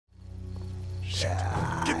Shit.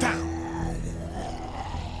 Get down.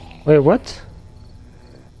 Wait, what?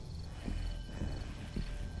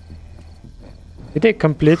 Did I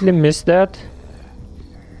completely miss that?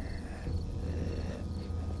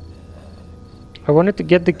 I wanted to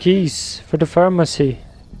get the keys for the pharmacy.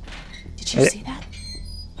 Did you see that?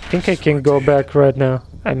 I think I can go back right now.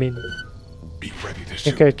 I mean, Be ready to I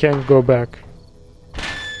shoot. think I can go back.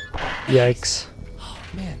 Yikes. Oh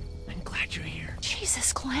man, I'm glad you're here.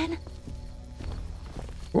 Jesus, Glenn.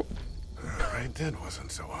 Right, that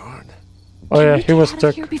wasn't so hard. Oh Can yeah, we he get was out of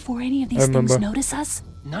stuck. here before any of I these things remember. notice us?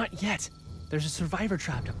 Not yet. There's a survivor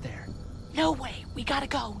trapped up there. No way. We gotta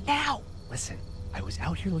go now. Listen, I was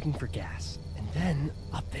out here looking for gas, and then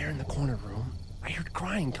up there in the corner room, I heard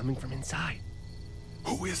crying coming from inside.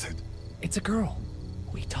 Who is it? It's a girl.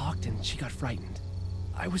 We talked and she got frightened.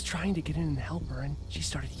 I was trying to get in and help her, and she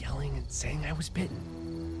started yelling and saying I was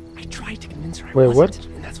bitten. I tried to convince her I Wait, wasn't,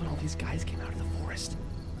 what? and that's when all these guys came out of the forest.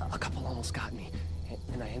 A couple almost got me,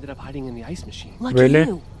 and I ended up hiding in the ice machine. Lucky Really?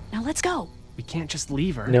 you. Now let's go. We can't just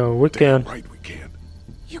leave her. No, we Damn can. right we can.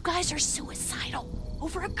 You guys are suicidal.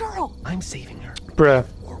 Over a girl. I'm saving her, Bruh,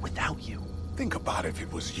 or without you. Think about if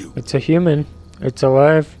it was you. it's a human. It's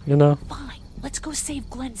alive, you know. Fine. Let's go save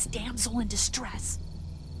Glenn's damsel in distress.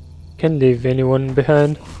 Can't leave anyone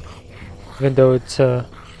behind. Even though it's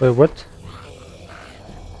wait, what?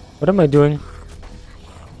 What am I doing?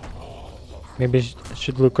 Maybe I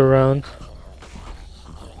should look around.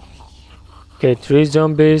 Okay, 3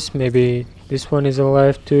 zombies. Maybe this one is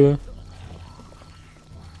alive too.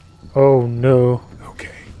 Oh no.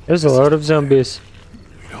 Okay. There's a lot of zombies.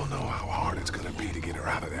 We don't know how hard it's gonna be to get her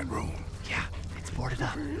out of that room. Yeah, it's boarded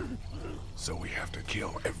up. So we have to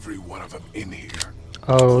kill every one of them in here.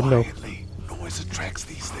 Oh no. Quietly. Noise attracts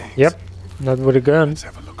these things. Yep. Not with a gun. Let's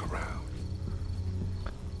have a look around.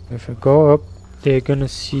 If I go up, they're gonna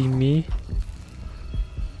see me.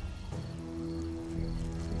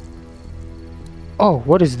 Oh,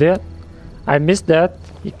 what is that? I missed that.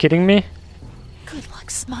 You kidding me? Good luck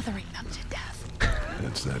smothering them to death.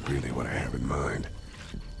 That's not really what I have in mind.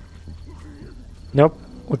 Nope.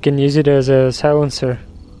 We can use it as a silencer.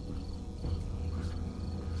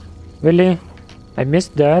 Really? I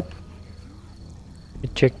missed that. Let me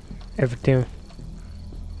check everything.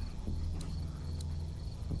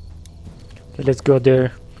 Okay, let's go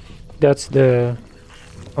there. That's the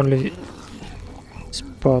only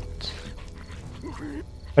spot.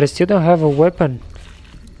 But I still don't have a weapon.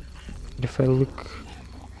 If I look...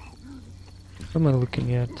 What am I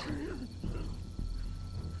looking at?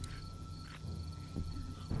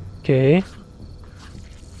 Okay.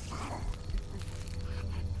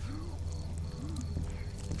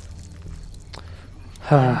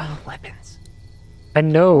 Ah, weapons. I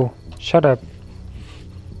know. Shut up.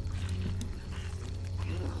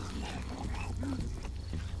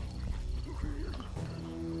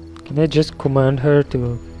 Can I just command her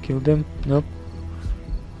to kill them? Nope.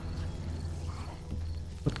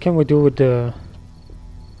 What can we do with the...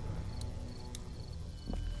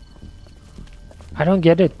 I don't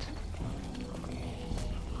get it.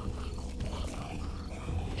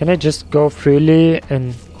 Can I just go freely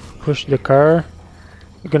and push the car?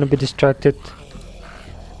 We're gonna be distracted.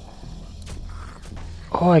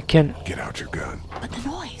 Oh, I can. Get out your gun. But the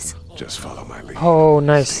noise. Just follow my lead. Oh,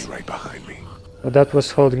 nice. Stay right behind me. Oh, that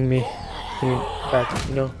was holding me back,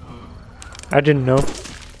 you know. I didn't know.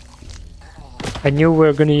 I knew we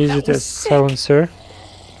were gonna use it as silencer.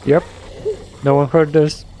 Yep. No one heard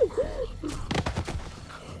us.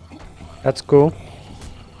 That's cool.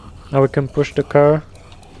 Now we can push the car.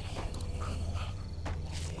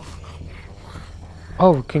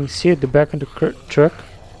 Oh, we can see at the back of the truck.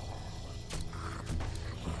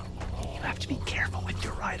 You have to be careful with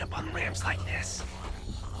your ride up on ramps like this.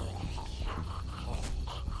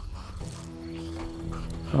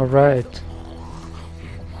 Alright.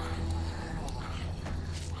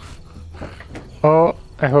 Oh,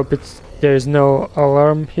 I hope there's no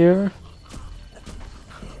alarm here.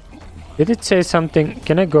 Did it say something?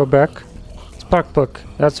 Can I go back? Spark plug.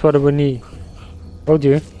 That's what we need. Oh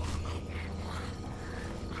dear.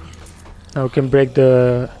 Now we can break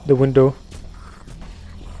the window.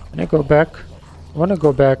 Can I go back? I wanna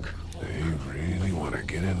go back. They really want to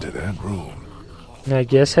get into that room. I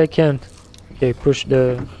guess I can. Okay, push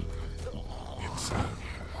the It's a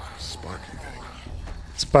sparky thing.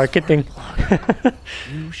 sparky thing.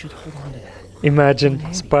 You should hold on to that.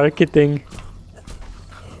 Imagine, sparky thing.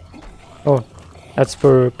 Oh, that's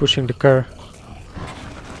for pushing the car.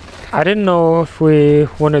 I didn't know if we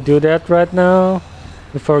want to do that right now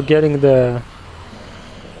before getting the...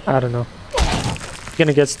 I don't know.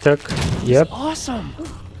 Gonna get stuck. Yep, Awesome.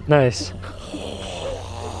 nice.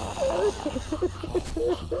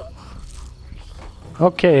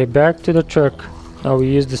 Okay, back to the truck. Now we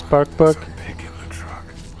use the spark plug. Some pig in the truck.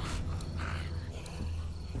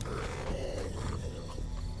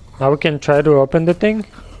 Now we can try to open the thing.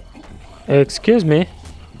 Excuse me.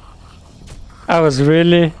 I was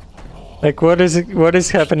really like, what is it? What is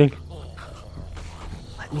happening?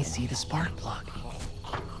 Let me see the spark plug.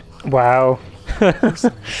 Wow.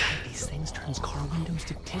 Inside these things turns car windows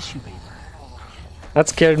to tissue paper. That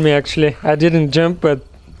scared me actually. I didn't jump, but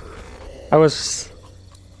I was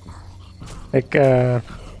like, it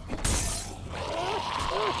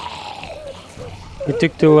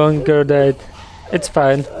took too long, girl died. It's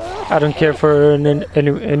fine. I don't care for her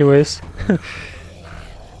anyways.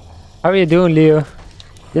 How are you doing, Leo?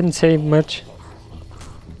 Didn't say much.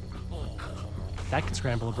 That can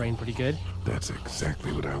scramble a brain pretty good. That's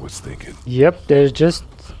exactly what I was thinking. Yep, there's just...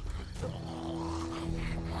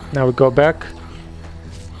 Now we go back.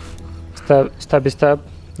 Stab,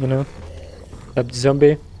 you know. Stab the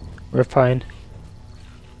zombie. We're fine.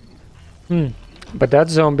 But that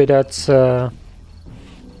zombie that's...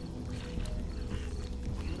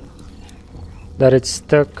 that it's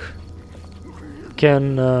stuck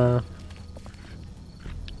can...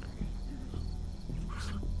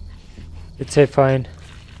 let's say fine.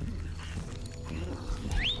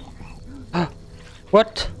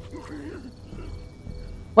 What?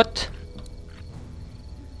 What?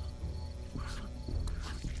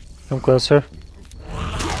 Come closer.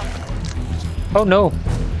 Oh no!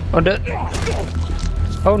 Oh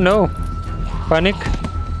no! Panic!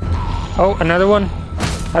 Oh, another one?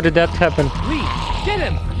 How did that happen? Lee, get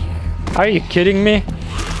him! Are you kidding me?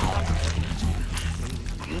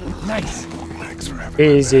 Nice. Thanks for having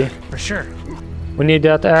my Easy. back. For sure. We need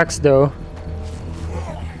that axe though.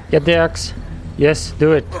 Get the axe. Yes,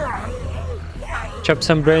 do it. Chop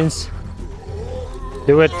some brains.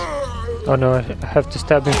 Do it. Oh no, I have to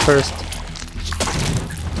stab him first.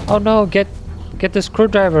 Oh no, get the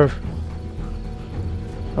screwdriver.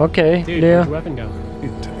 Okay, Dude, Leo. where'd your weapon go?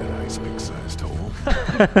 Into that ice big-sized hole.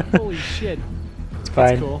 Holy shit. It's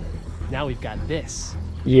fine. Cool. Now we've got this.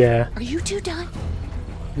 Yeah. Are you two done?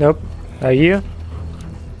 Nope. Are you?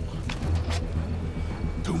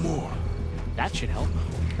 2 more. That should help.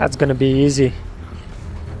 That's gonna be easy.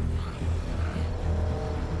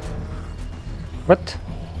 What?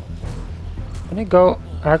 Can I go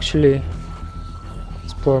actually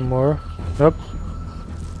explore more? Nope.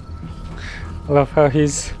 I love how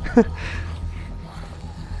he's...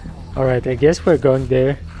 Alright, I guess we're going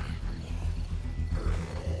there.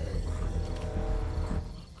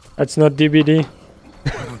 That's not DBD.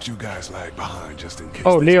 Why don't you guys lag behind just in case?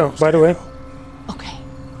 Oh, this Leo, goes by the way. down? Okay,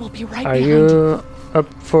 we'll be right Are behind you. you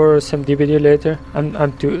up for some DBD later?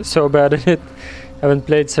 I'm so bad at it. Haven't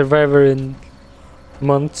played Survivor in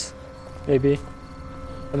months, maybe.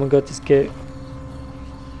 Someone got scared.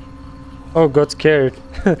 Oh, got scared.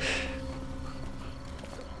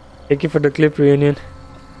 Thank you for the clip reunion.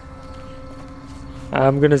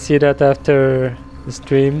 I'm gonna see that after the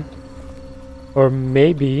stream, or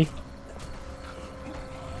maybe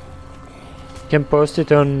can post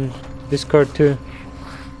it on Discord too.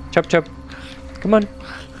 Chop chop. Come on.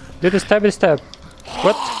 Do the stabby stab.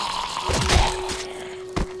 What?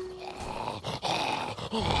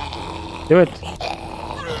 Do it.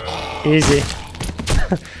 Easy.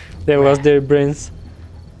 They lost their brains.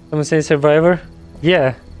 Someone say Survivor?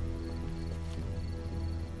 Yeah.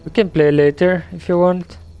 We can play later if you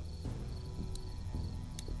want.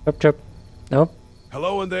 Chop chop. No?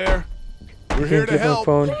 Hello in there. We're I here think to my help.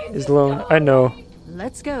 phone is low. I know.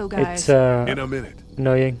 Let's go, guys. It's In a minute.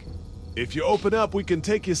 annoying. If you open up, we can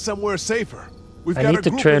take you somewhere safer. We've I got need a to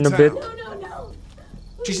group train in a bit. town.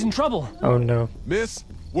 She's in trouble. Oh no. Miss,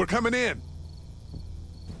 we're coming in.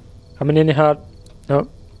 Coming in hot. No.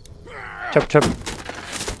 Chop chop.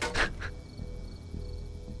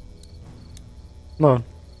 Come on.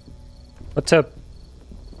 What's up?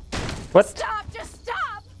 What? Stop! Just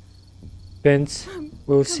stop! Vince,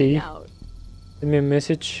 we'll see. Out. Send me a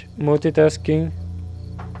message. Multitasking.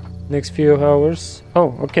 Next few hours.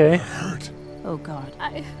 Oh, okay. Hurt. Oh God.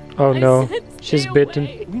 Oh no. said She's stay bitten.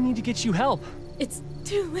 away. We need to get you help. It's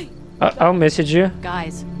too late. I'll message you.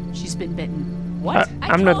 Guys, she's been bitten. What?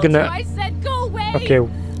 I'm not gonna. I said go away. Okay.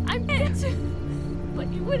 I'm bit. But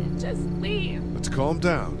you wouldn't just leave. Let's calm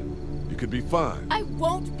down. You could be fine. I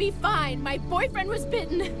won't be fine. My boyfriend was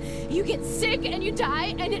bitten. You get sick and you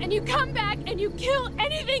die and you come back and you kill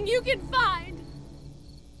anything you can find.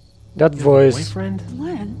 That Your voice. boyfriend?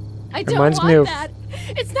 Glenn, I don't Reminds want me of- that.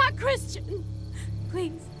 It's not Christian.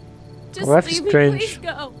 Please, just Life leave is me. strange. Please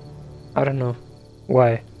go. I don't know.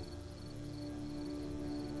 Why?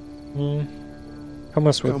 Come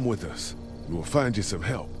on, Sweet. Come with us. We'll find you some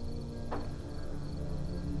help.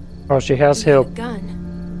 Oh, she has You got a help.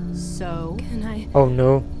 gun. So, Can I Oh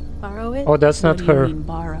no. borrow it? Oh, that's what not do you her. mean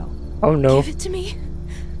borrow? Oh no. Give it to me.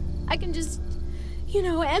 I can just, you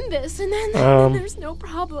know, end this, and then, Um, then there's no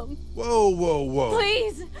problem. Whoa, whoa, whoa.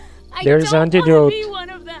 Please. I There's don't antidote. want to be one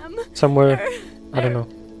of them. Somewhere. They're- I don't know.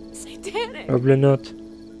 they're Satanic. Probably not.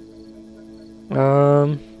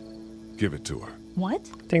 Give it to her. What?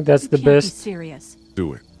 I think that's the Can't be best. serious.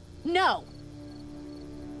 Do it. No.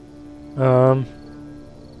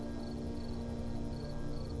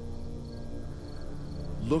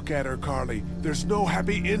 Look at her, Carly. There's no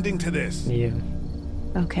happy ending to this. Yeah.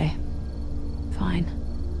 Okay. Fine.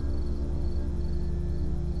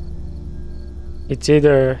 It's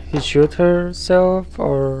either he shoot herself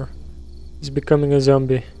or he's becoming a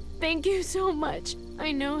zombie. Thank you so much.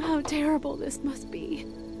 I know how terrible this must be.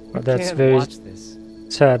 Oh, that's Can't very watch this.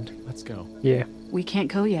 sad. Let's go. Yeah. We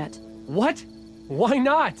can't go yet. What? Why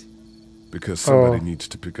not? Because somebody Oh. needs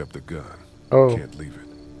to pick up the gun. Oh. Can't leave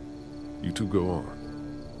it. You two go on.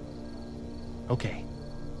 Okay.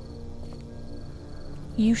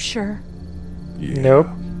 You sure? Yeah. Nope.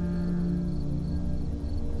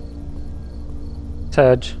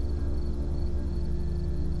 Taj.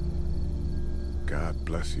 God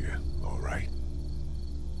bless you. All right.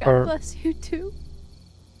 God Or- bless you too.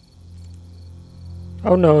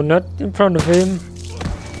 Oh no, not in front of him.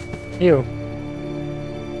 Ew.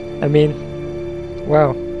 I mean,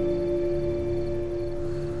 wow.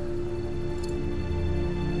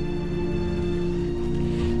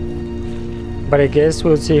 But I guess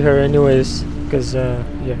we'll see her anyways, because,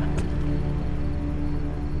 yeah.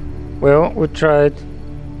 Well, we tried.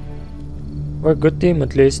 We're a good team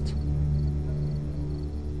at least.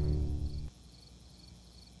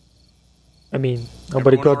 I mean,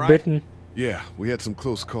 nobody Everyone got all right? bitten. Yeah, we had some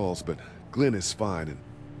close calls, but Glenn is fine and,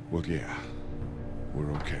 well, yeah,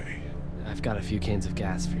 we're okay. I've got a few cans of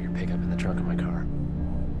gas for your pickup in the trunk of my car.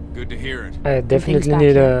 Good to hear it. I definitely back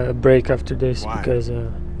need here. a break after this Why? because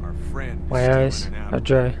Our friend is my still eyes in and out are of-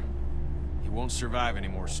 dry. He won't survive any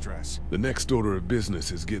more stress. The next order of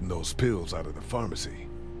business is getting those pills out of the pharmacy.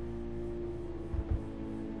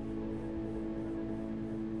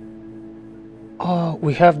 Oh,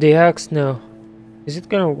 we have the axe now. Is it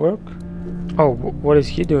gonna work? Oh, what is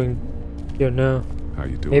he doing here now? How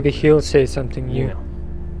you doing? Maybe he'll say something You new.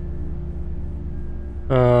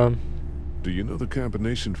 know. Do you know the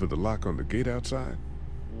combination for the lock on the gate outside?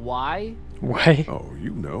 Why? Why? Oh,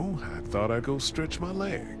 you know. I thought I'd go stretch my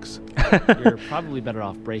legs. You're probably better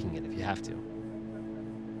off breaking it if you have to.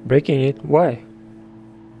 Breaking it? Why?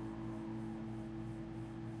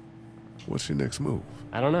 What's your next move?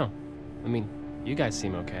 I don't know. I mean, you guys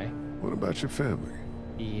seem okay. What about your family?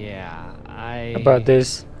 Yeah, I... About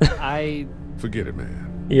this? I Forget it,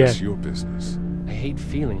 man. Yeah. It's your business. hate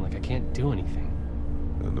feeling like I can't do anything.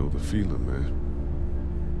 I know the feeling, man.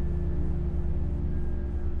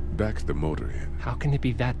 Back the motor in. How can it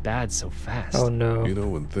be that bad so fast? Oh no. You know,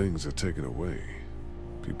 when things are taken away,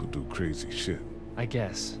 people do crazy shit. I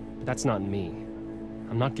guess, but that's not me.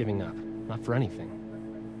 I'm not giving up. Not for anything.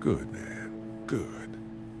 Good, man. Good.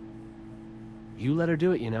 You let her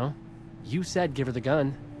do it, you know? You said give her the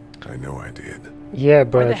gun. I know I did. Yeah, Why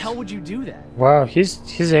but the hell would you do that? wow, he's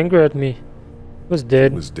angry at me. He was He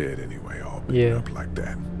dead. was dead anyway, all beaten Yeah. up like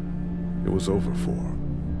that. It was over for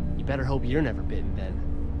him. You better hope you're never bitten then.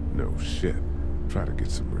 No shit. Try to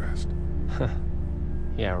get some rest.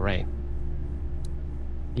 Yeah, right.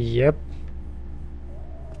 Yep.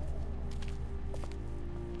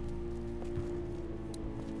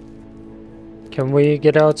 Can we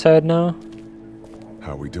get outside now?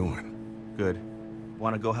 How we doing? Good.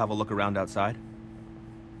 Want to go have a look around outside?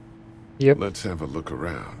 Yep. Let's have a look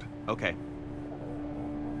around. Okay.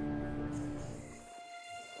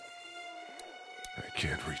 I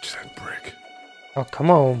can't reach that brick. Oh, come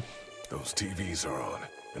on. Those TVs are on,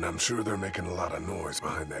 and I'm sure they're making a lot of noise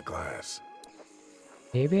behind that glass.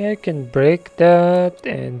 Maybe I can break that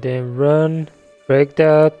and then run. Break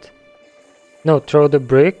that. No, throw the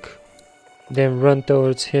brick. Then run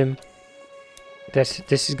towards him. This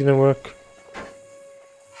is gonna work.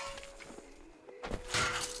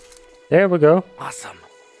 There we go. Awesome.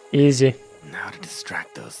 Easy. Now to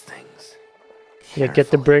distract those things. Yeah,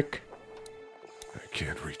 get the brick. I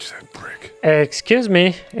can't reach that brick. Excuse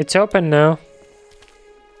me, it's open now.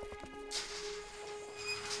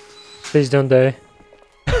 Please don't die.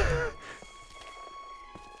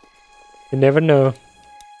 You never know.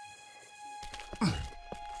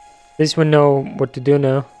 At least we know what to do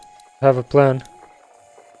now. Have a plan.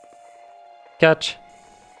 Catch.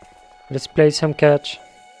 Let's play some catch.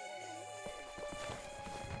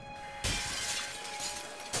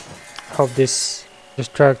 hope this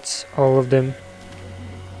distracts all of them.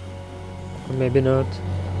 Or maybe not.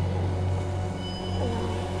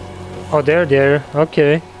 Oh, they're there.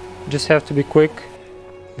 Okay. Just have to be quick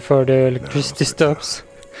before the electricity stops.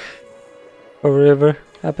 Or whatever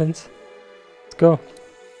happens. Let's go.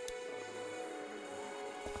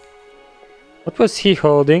 What was he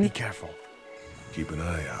holding? Be careful. Keep an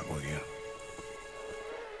eye out, will you?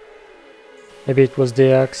 Maybe it was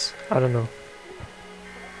the axe. I don't know.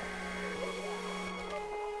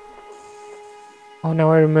 Oh,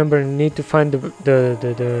 now I remember. I need to find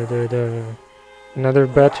the another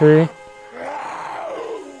battery.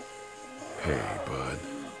 Hey, bud.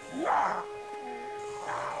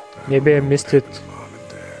 Maybe I missed it. Mom and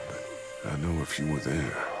Dad, but I know if you were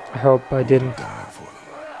there, I hope I didn't. died for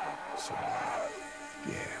them. So,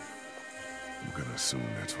 yeah. I'm gonna assume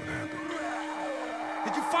that's what happened.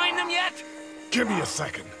 Did you find them yet? Give me a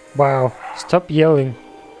second. Wow! Stop yelling.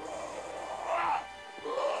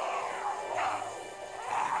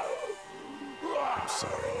 I'm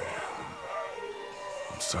sorry, man.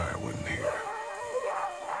 I'm sorry I wasn't here.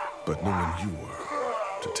 But knowing you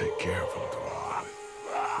were to take care of them through all of it,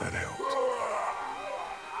 that helped.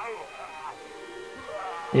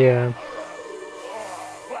 Yeah.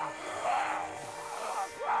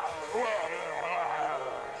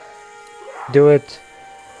 Do it.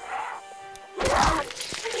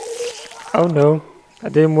 Oh no,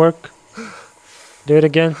 that didn't work. Do it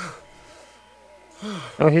again.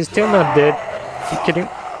 Oh, he's still not dead. You kidding?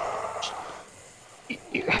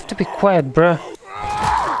 You have to be quiet, bruh.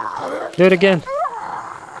 Do it again.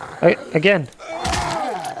 Again.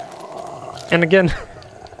 And again.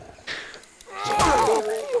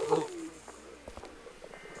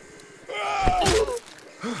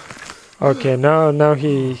 Okay, now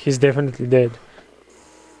he's definitely dead.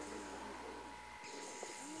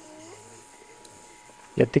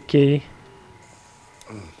 Get the key.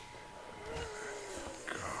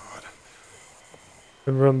 God.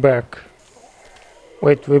 And run back.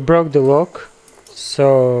 Wait, we broke the lock,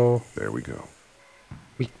 so There we go.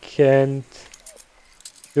 we can't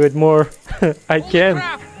do it more. I can.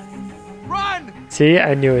 Crap! Run! See,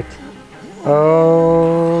 I knew it.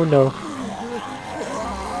 Oh no.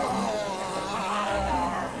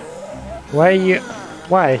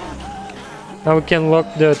 Why? Now we can lock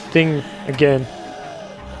the thing again.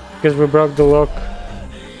 Because we broke the lock.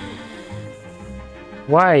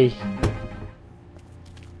 Why?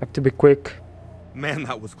 Have to be quick. Man,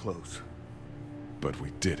 that was close. But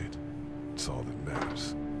we did it. It's all that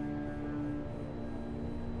matters.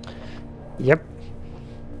 Yep.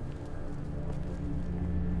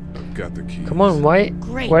 I've got the keys. Come on, why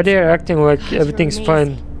Great. they are acting like You're everything's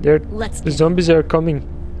amazing. fine? Let's The get zombies are coming.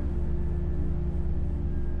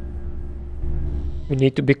 We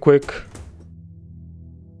need to be quick.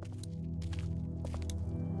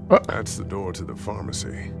 Oh, That's the door to the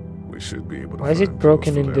pharmacy. We should be able to Why is it find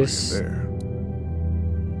broken Rose in Valerian this? there.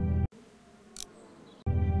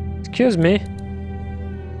 excuse me.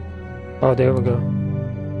 Oh, there we go.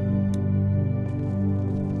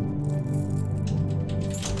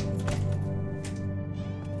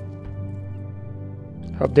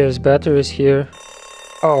 Hope there's batteries here.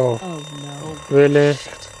 Oh, Oh really? no.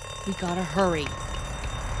 We gotta hurry.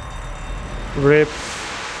 RIP.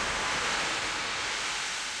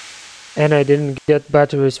 And I didn't get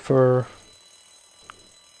batteries for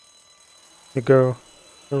the girl.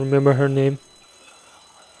 I don't remember her name.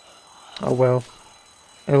 Oh well.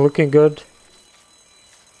 And looking good.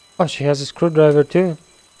 Oh, she has a screwdriver too.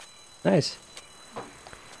 Nice.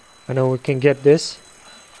 I know we can get this.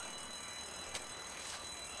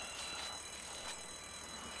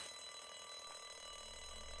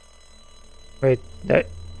 Wait, that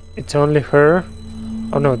it's only her?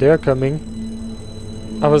 Oh no, they're coming.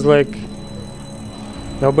 I was like,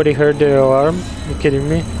 nobody heard the alarm? You kidding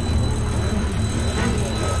me?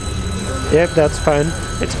 Yep, that's fine.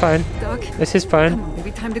 It's fine. Doc, This is fine. come on,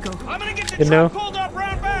 baby, time to go. I'm gonna get the You know. truck pulled up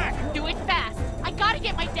round back. Do it fast. I gotta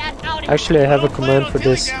get my dad out of here. Actually, I have a Don't plan command on for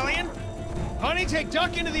this. dilly-dallying. Honey, take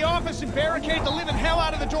Duck into the office and barricade the living hell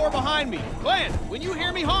out of the door behind me. Glenn, when you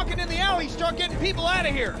hear me honking in the alley, start getting people out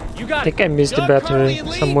of here. You I got think it. I missed the Doug, Carly, battery and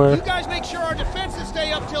Lee, somewhere. You guys make sure our defenses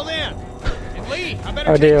stay up till then. And Lee, I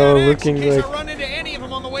better Are take they that all axe looking in case like- I run into any of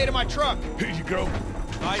them on the way to my truck. Here you go.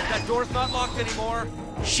 Guys, that door's not locked anymore.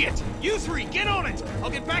 Shit! You three, get on it!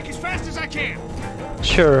 I'll get back as fast as I can.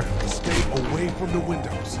 Sure. Stay away from the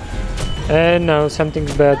windows. And now something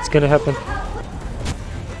bad's gonna happen.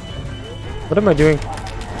 What am I doing?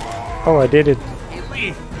 Oh, I did it. Hey, Lee,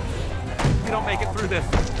 if you don't make it through this,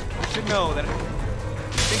 you should know that I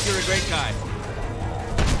think you're a great guy.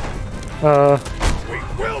 We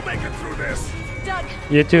will make it through this. Doug,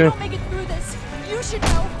 You too. we'll make it through this. You should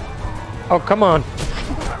know. Oh, come on.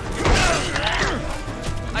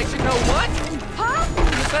 I should know what? Huh?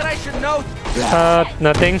 You said I should know.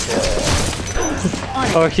 Nothing.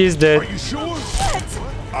 Oh, he's dead. Are you sure? What?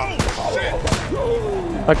 Oh, shit!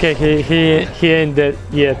 Okay, he ain't dead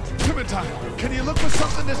yet. Clementine, can you look for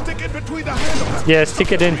something to stick in between the handles? Yeah,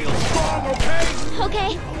 stick it in. Real strong, okay?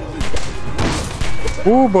 Okay.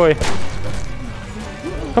 Ooh, boy.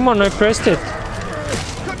 Come on, I pressed it.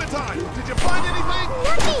 Clementine, did you find anything?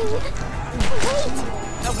 Nothing. Wait.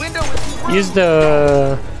 The window is Use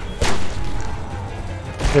the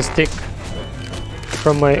stick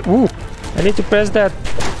from my. Ooh, I need to press that.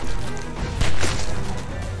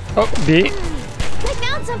 Oh, B. I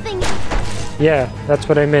found something. Yeah, that's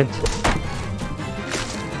what I meant.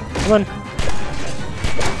 Come on.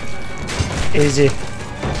 Easy.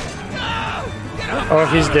 Oh,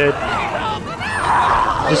 he's dead.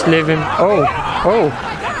 Just leave him. Oh, oh.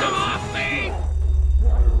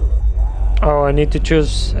 Oh, I need to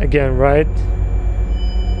choose again, right?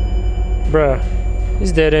 Bruh,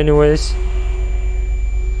 he's dead anyways.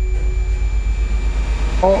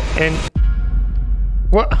 Oh, and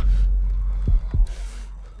what?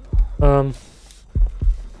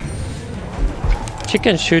 She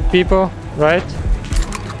can shoot people, right?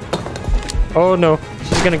 Oh no,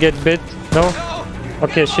 she's gonna get bit. No?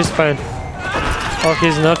 Okay, she's fine. Oh,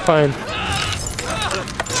 he's not fine.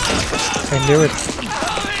 I knew it.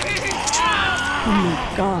 Oh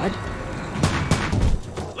my god.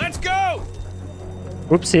 Let's go!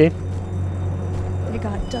 Oopsie. I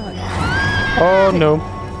got Doug. Oh no.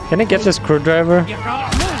 Can I get the screwdriver?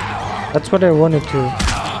 That's what I wanted to.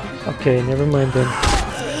 Okay, never mind then.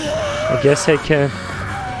 I guess I can.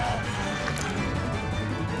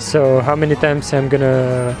 So how many times I'm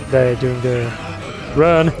gonna die during the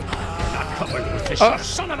run? Oh,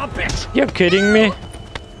 Son of a bitch! you're kidding me?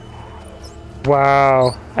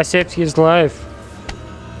 Wow, I saved his life.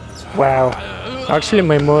 Wow. Actually,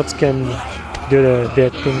 my mods can do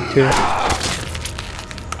that thing too.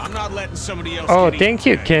 I'm not letting somebody else. Oh, get thank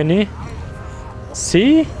you, Kenny.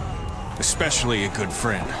 See? Especially a good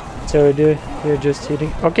friend. So you're just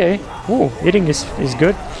eating. Okay. Ooh, eating is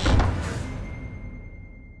good.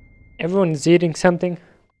 Everyone's eating something.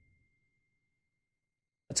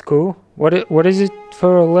 That's cool. What is it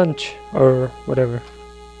for lunch or whatever?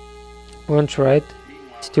 Lunch, right?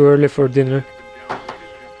 It's too early for dinner.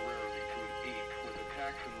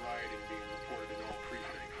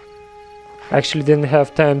 I actually didn't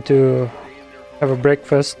have time to have a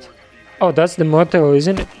breakfast. Oh, that's the motel,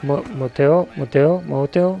 isn't it? Motel?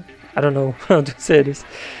 I don't know how to say this.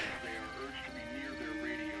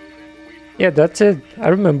 Yeah, that's it. I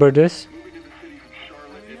remember this.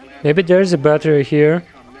 Maybe there's a battery here.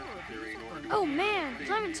 Oh man,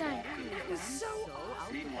 Clementine.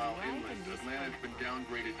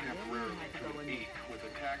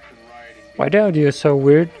 Why the audio is so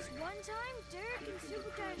weird? One time, Dirk and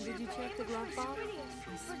Supercharged. Did you check the glove box?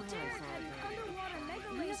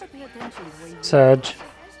 Saj.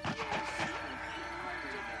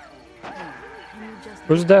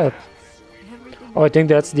 Who's that? Oh, I think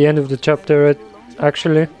that's the end of the chapter.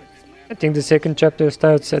 Actually, I think the second chapter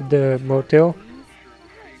starts at the motel.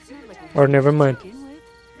 Or never mind.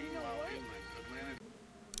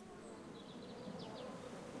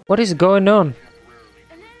 What is going on?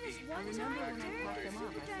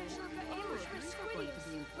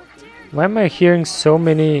 Why am I hearing so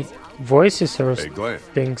many voices or Hey, Glenn.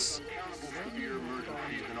 things?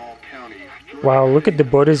 Wow, look at the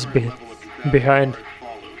bodies behind.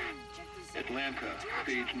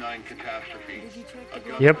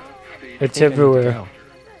 Yep, it's Think I need to everywhere. go.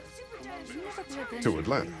 To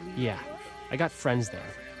Atlanta. Yeah, I got friends there.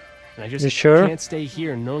 And I just You sure? can't stay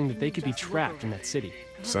here knowing that they could be trapped in that city.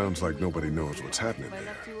 Sounds like nobody knows what's happening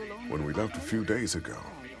there. When we left a few days ago,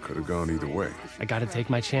 could have gone either way. I gotta take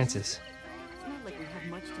my chances.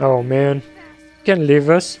 Oh man, you can leave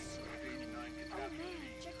us.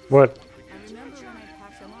 What?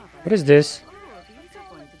 What is this?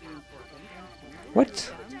 What?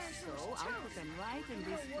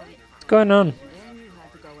 What's going on?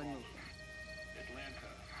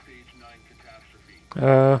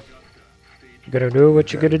 Gotta do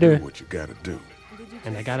what you gotta do. What you gotta do.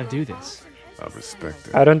 And I gotta do this. I respect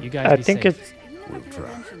it. I don't. You guys I be think safe. We'll try.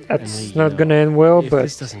 it's And not know, gonna end well, if but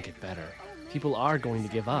this doesn't get better, people are going to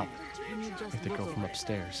give up if they go from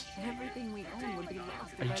upstairs.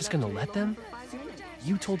 Are you just gonna let them?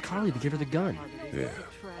 You told Carly to give her the gun. Yeah,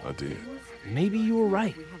 I did. Maybe you were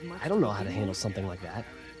right. I don't know how to handle something like that.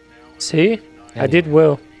 see, I Anyway. did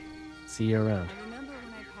well. See you around.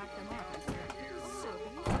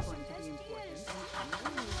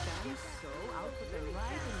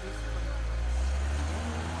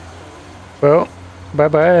 Well, bye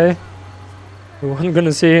bye. We weren't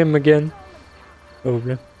gonna see him again.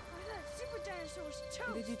 Probably.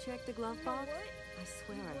 Did you check the glove box? I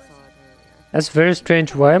swear I saw it earlier. That's very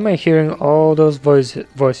strange. Why am I hearing all those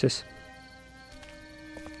voices?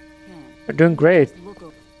 You're doing great.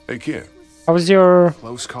 Hey, Ken. How was your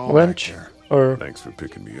Close call lunch? back there. Or Thanks for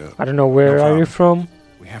picking me up. I don't know, where No are you problem. from?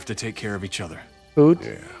 We have to take care of each other. Food?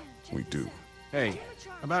 Yeah, we do. Hey,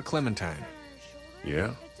 about Clementine.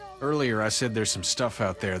 Yeah? Earlier I said there's some stuff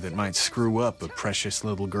out there that might screw up a precious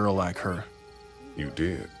little girl like her. You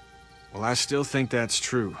did. Well, I still think that's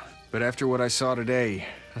true. But after what I saw today,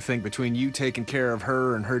 I think between you taking care of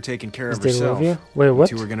her and her taking care Does of they herself, love you? Wait, you what?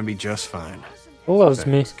 two are gonna be just fine. Who loves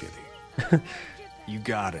me? Thanks, Kitty. You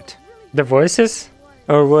got it. The voices?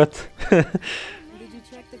 Or what? Did you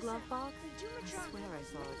check the glove box? I swear I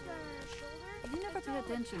saw it earlier. You never pay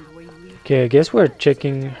attention to where you leave. Okay, I guess we're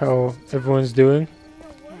checking how everyone's doing.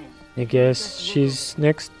 I guess she's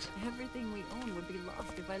next. Everything we own would be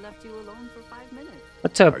lost if I left you alone for 5 minutes.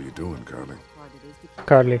 What's up, How you doing, Carly? Hard it is to keep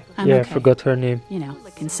Carly? I'm Yeah, I okay. forgot her name. You know,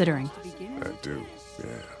 considering. to begin I with. do, yeah.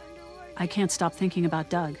 I can't stop thinking about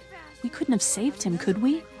Doug. We couldn't have saved him, could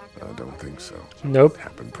we? I don't think so. Nope.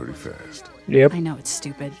 Happened pretty fast. Yep. I know it's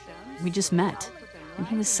stupid. We just met. And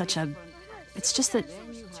he was such a... It's just that...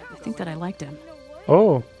 I think that I liked him.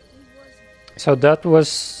 Oh. So that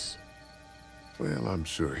was Well, I'm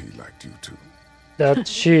sure he liked you too. that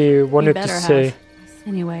she wanted to better say. have.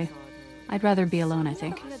 Anyway, I'd rather be alone, I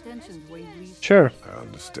think. Pay attention to where you leave. Sure. I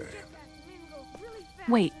understand.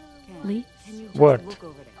 Wait, Lee? Can you just What? look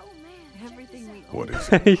over there? Everything we own What is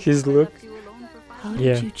it? His look. left you alone for 5 How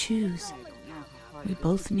Yeah. did you choose? We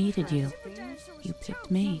both needed you. You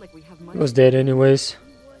picked me. Like we have He money. was dead anyways.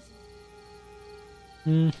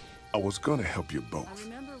 Hmm. I was gonna help you both.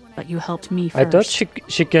 But you helped me first. I thought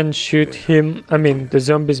she can shoot him. I mean, the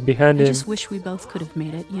zombies behind I him. just wish we both could have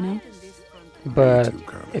made it, you know? But Me too,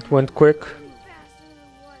 Carly. it went quick.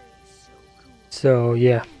 So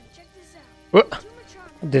yeah. Whoa.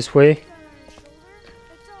 This way.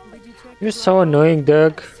 You're so annoying,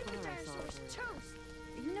 Doug.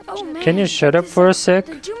 Oh, man. Can you shut up for a sec?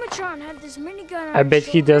 The Jumatron had this minigun on I his bet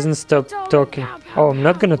he shoulder. doesn't stop It's all talking. pow, pow, Oh, I'm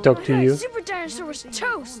not gonna talk to That you. Super dinosaur was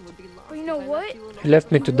toast. But you know what? He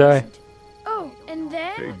left me to die. Oh, and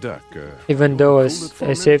then... Hey, Duck, Even though I, hold it for a I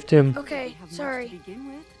minute? saved him. Okay, sorry.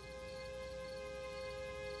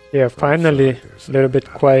 Yeah, finally. A little bit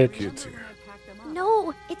quiet. Kids here.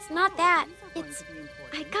 No, it's not that. It's...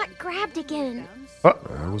 I got grabbed again.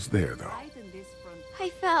 I was there, though. I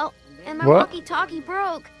fell, and my What? walkie-talkie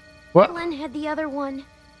broke. What? Glenn had the other one.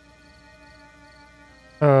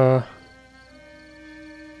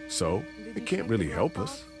 So, it can't really help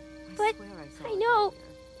us. But I know.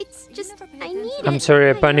 It's just, I need it. I'm sorry,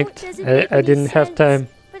 I know it panicked. doesn't I make any didn't have sense, time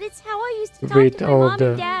But it's how I used to to talk read to my all mom of the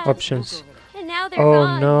and dad. options. And now they're Oh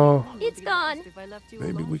gone. no. It's gone.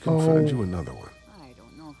 Maybe we can find Oh. you another one.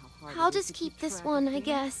 I'll just keep this one, I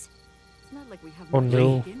guess. Oh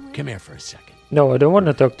no. Come here for a second. No, I don't want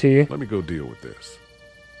to talk to you. Let me go deal with this.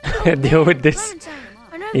 Deal with this. Clementine,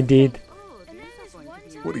 another Indeed.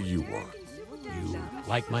 What do you want? You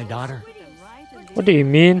like my daughter? What do you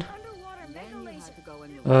mean?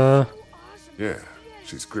 Yeah,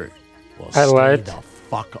 she's great. Well, I stay lied. the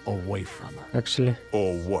fuck away from her. Actually.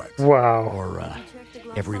 Or what? Wow. Or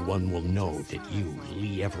everyone will know that you,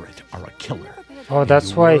 Lee Everett, are a killer. Oh, And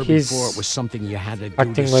that's you why were he's before it was something you had to do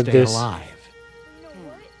acting to like stay this. alive.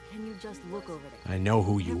 Can you just look over there? I know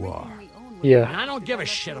who you are. And Yeah. I don't give a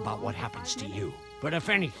shit about what happens to you. But if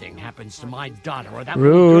anything happens to my daughter or that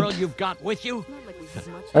Rude. little girl you've got with you,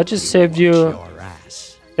 I just saved watch you your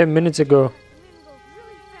ass. 10 minutes ago.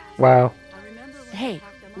 Wow. Hey,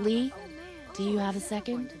 Lee, do you have a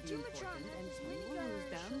second?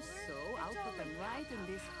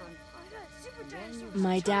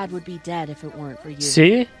 My dad would be dead if it weren't for you.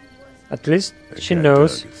 See? At least That she guy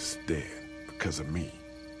knows. Doug is dead because of me.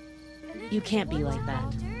 You can't be like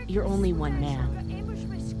that. You're only one man.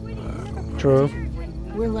 True.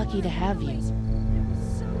 We're lucky to have you.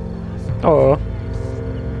 Oh.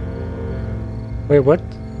 Wait, what?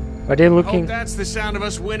 Are they Hope looking? that's the sound of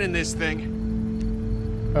us winning this thing.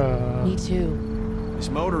 Me too. This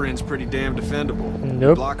motor inn's pretty damn defendable.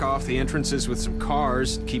 Nope. Block off the entrances with some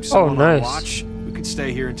cars, keep Oh, someone nice. on watch. We could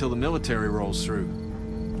stay here until the military rolls through.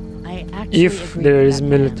 I actually If agree there with is that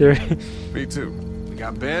plan. military. Me too. We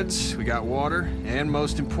got beds, we got water, and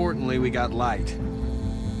most importantly, we got light.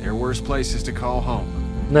 There are worse places to call home.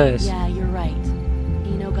 Nice. Yeah, you're right.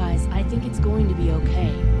 You know, guys, I think it's going to be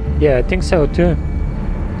okay. Yeah, I think so too.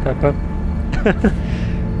 Papa.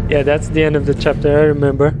 Yeah, that's the end of the chapter, I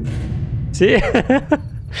remember. See?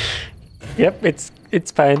 Yep,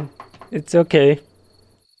 it's fine. It's okay.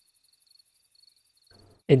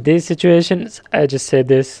 In these situations, I just say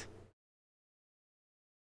this.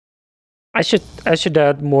 I should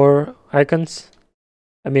add more icons.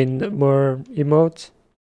 I mean, more emotes.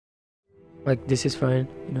 Like this is fine,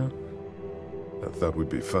 you know. I thought we'd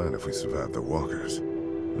be fine if we survived the walkers.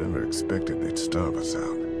 Never expected they'd starve us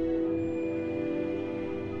out.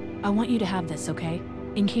 I want you to have this, okay?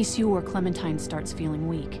 In case you or Clementine starts feeling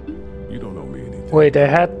weak. You don't owe me anything. Wait, I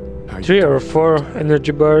had 3 or 4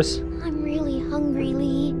 energy bars. I'm really hungry,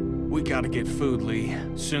 Lee. We gotta get food, Lee.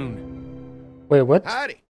 Soon. Wait, what?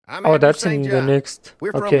 Howdy. I'm Oh, Andrew that's St. in the John. next.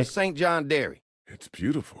 We're from Okay. the St. John Dairy. It's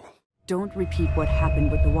beautiful. Don't repeat what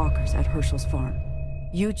happened with the walkers at Herschel's farm.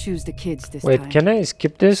 You choose the kids this Wait, time. can I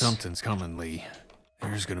skip this? Something's coming, Lee.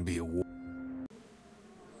 There's gonna be a war.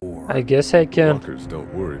 I guess I can. Walkers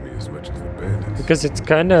don't worry me as much as the bandits. Because it's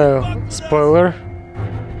kind of spoiler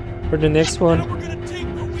for the next one. There's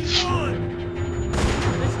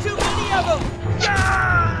too many of them!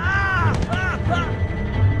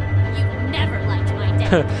 You never liked my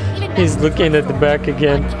dad. Even He's back looking at the back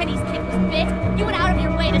again. when Kenny's kid was bit, you went out of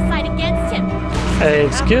your way to side against him. Hey,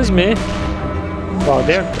 excuse me. Wow,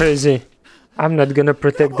 they're crazy. I'm not gonna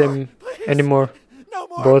protect them anymore.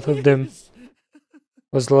 Both of them.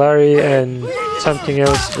 Was Larry and something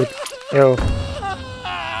else with... Oh,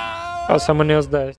 someone else died.